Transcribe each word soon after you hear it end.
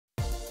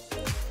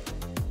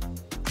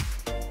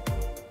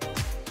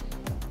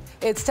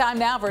It's time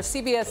now for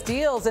CBS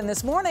Deals, and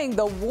this morning,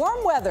 the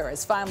warm weather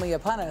is finally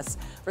upon us.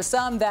 For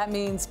some, that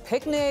means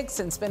picnics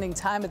and spending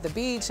time at the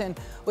beach. And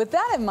with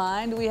that in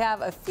mind, we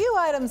have a few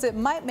items that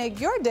might make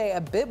your day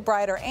a bit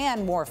brighter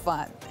and more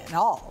fun, and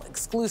all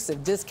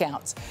exclusive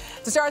discounts.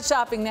 To start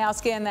shopping now,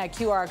 scan that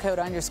QR code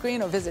on your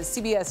screen or visit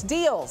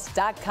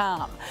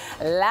cbsdeals.com.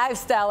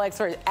 Lifestyle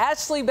expert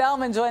Ashley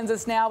Bellman joins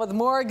us now with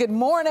more. Good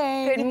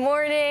morning. Good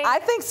morning. I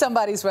think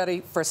somebody's ready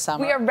for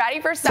summer. We are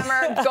ready for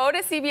summer. Go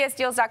to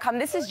cbsdeals.com.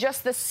 This is just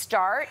the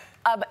start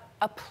of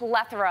a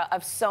plethora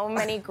of so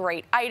many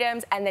great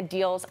items, and the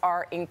deals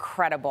are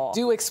incredible.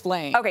 Do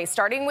explain. Okay,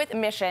 starting with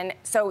Mission.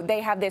 So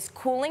they have this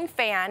cooling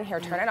fan. Here,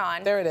 turn it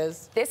on. There it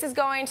is. This is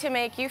going to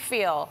make you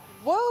feel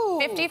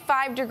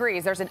 55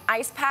 degrees. There's an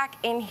ice pack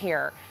in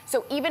here.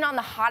 So even on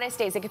the hottest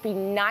days, it could be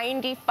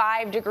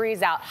 95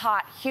 degrees out,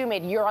 hot,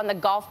 humid. You're on the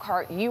golf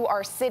cart. You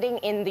are sitting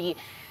in the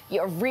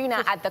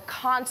arena at the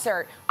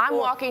concert. I'm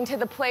walking to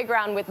the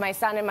playground with my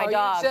son and my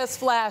dog. You're just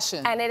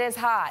flashing. And it is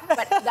hot.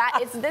 But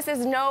this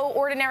is no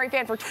ordinary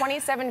fan. For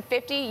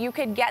 $27.50, you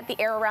could get the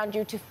air around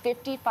you to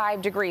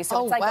 55 degrees.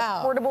 So it's like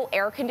a portable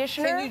air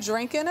conditioner. Can you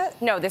drink in it?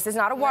 No, this is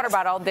not a water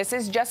bottle. This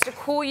is just to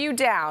cool you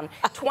down.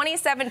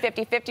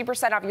 $27.50,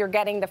 50% off. You're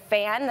getting the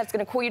fan that's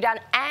going to cool you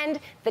down and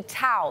the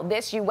towel.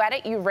 This, you wet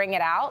it, you wring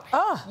it out,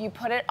 you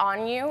put it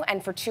on you,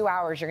 and for 2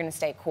 hours, you're going to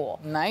stay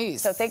cool.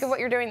 Nice. So think of what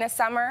you're doing this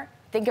summer.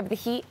 Think of the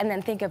heat, and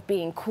then think of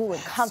being cool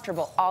and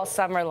comfortable all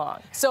summer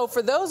long. So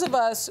for those of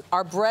us,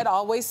 our bread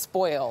always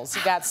spoils.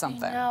 You got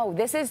something. No,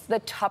 this is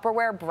the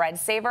Tupperware Bread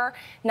Saver.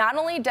 Not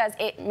only does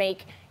it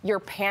make your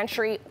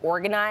pantry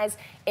organized,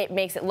 it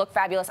makes it look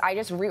fabulous. I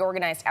just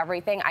reorganized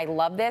everything. I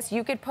love this.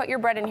 You could put your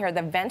bread in here.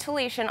 The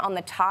ventilation on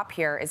the top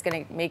here is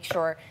going to make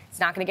sure it's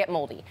not going to get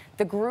moldy.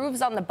 The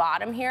grooves on the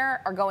bottom here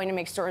are going to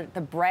make sure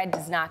the bread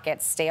does not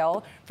get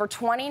stale. For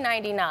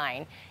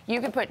 $20.99, you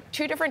can put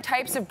 2 different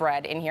types of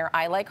bread in here.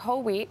 I like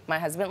whole wheat. My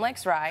husband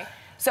likes rye.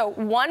 So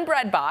 1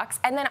 bread box,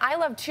 and then I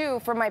love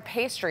 2 for my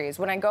pastries.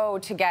 When I go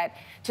to get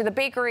to the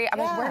bakery, I'm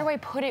like, where do I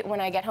put it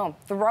when I get home?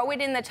 Throw it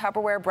in the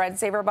Tupperware Bread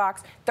Saver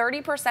box.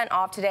 30%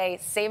 off today.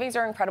 Savings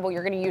are incredible.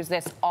 You're going to use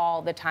this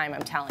all the time,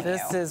 I'm telling you.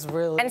 This is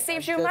really And it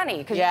saves you money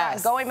because you're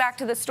not going back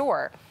to the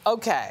store.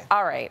 Okay.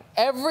 All right.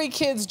 Every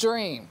kid's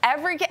dream.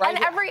 Every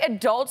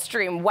adult's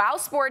dream. Wow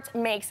Sports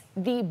makes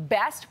the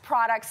best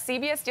products.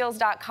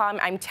 CBSDeals.com.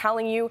 I'm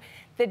telling you.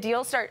 The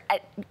deals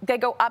they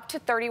go up to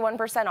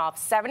 31%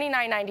 off,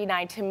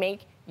 $79.99 to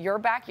make your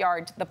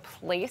backyard the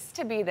place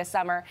to be this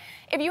summer.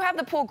 If you have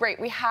the pool, great.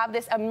 We have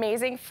this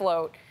amazing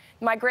float.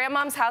 My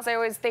grandmom's house, I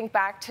always think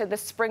back to the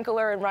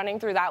sprinkler and running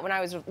through that when I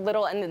was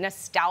little and the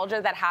nostalgia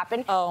that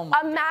happened.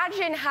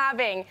 Imagine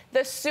having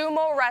the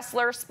sumo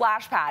wrestler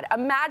splash pad.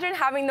 Imagine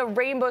having the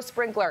rainbow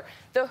sprinkler,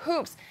 the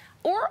hoops.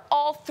 Or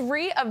all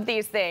 3 of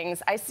these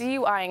things. I see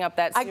you eyeing up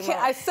that sumo.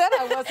 I said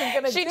I wasn't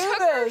going to do this. She took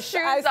her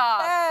shoes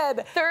off.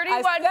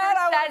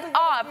 31%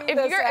 off.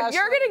 If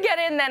you're going to get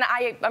in, then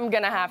I'm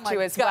going to have to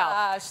as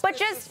well.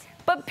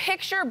 But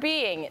picture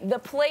being the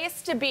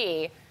place to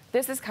be.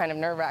 This is kind of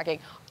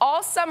nerve-wracking.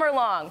 All summer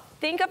long,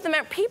 think of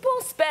people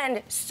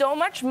spend so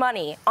much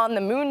money on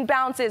the moon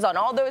bounces, on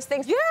all those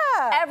things.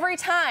 Yeah. Every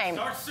time.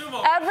 Start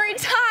sumo. Every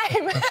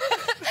time.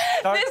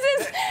 This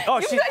is.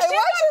 She's got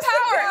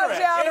power.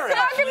 It's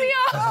knocking me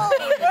off.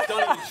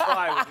 Don't even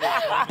try with me.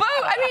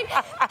 But I mean,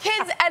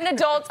 kids and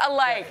adults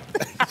alike.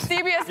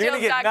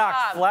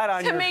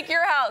 CBSDeals.com to make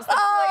your house the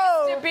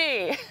place to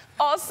be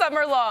all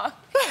summer long.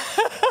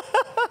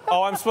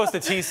 Oh, I'm supposed to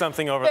tease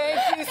something over there.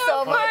 Thank you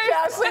so much,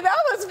 Ashley. That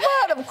was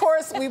fun. Of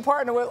course, we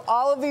partner with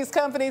all of these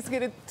companies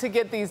to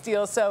get these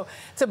deals. So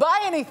to buy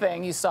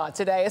anything you saw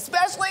today,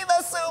 especially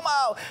the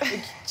sumo,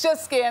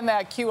 just scan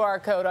that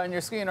QR code on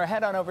your screen or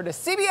head on over to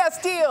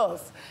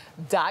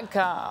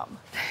CBSDeals.com.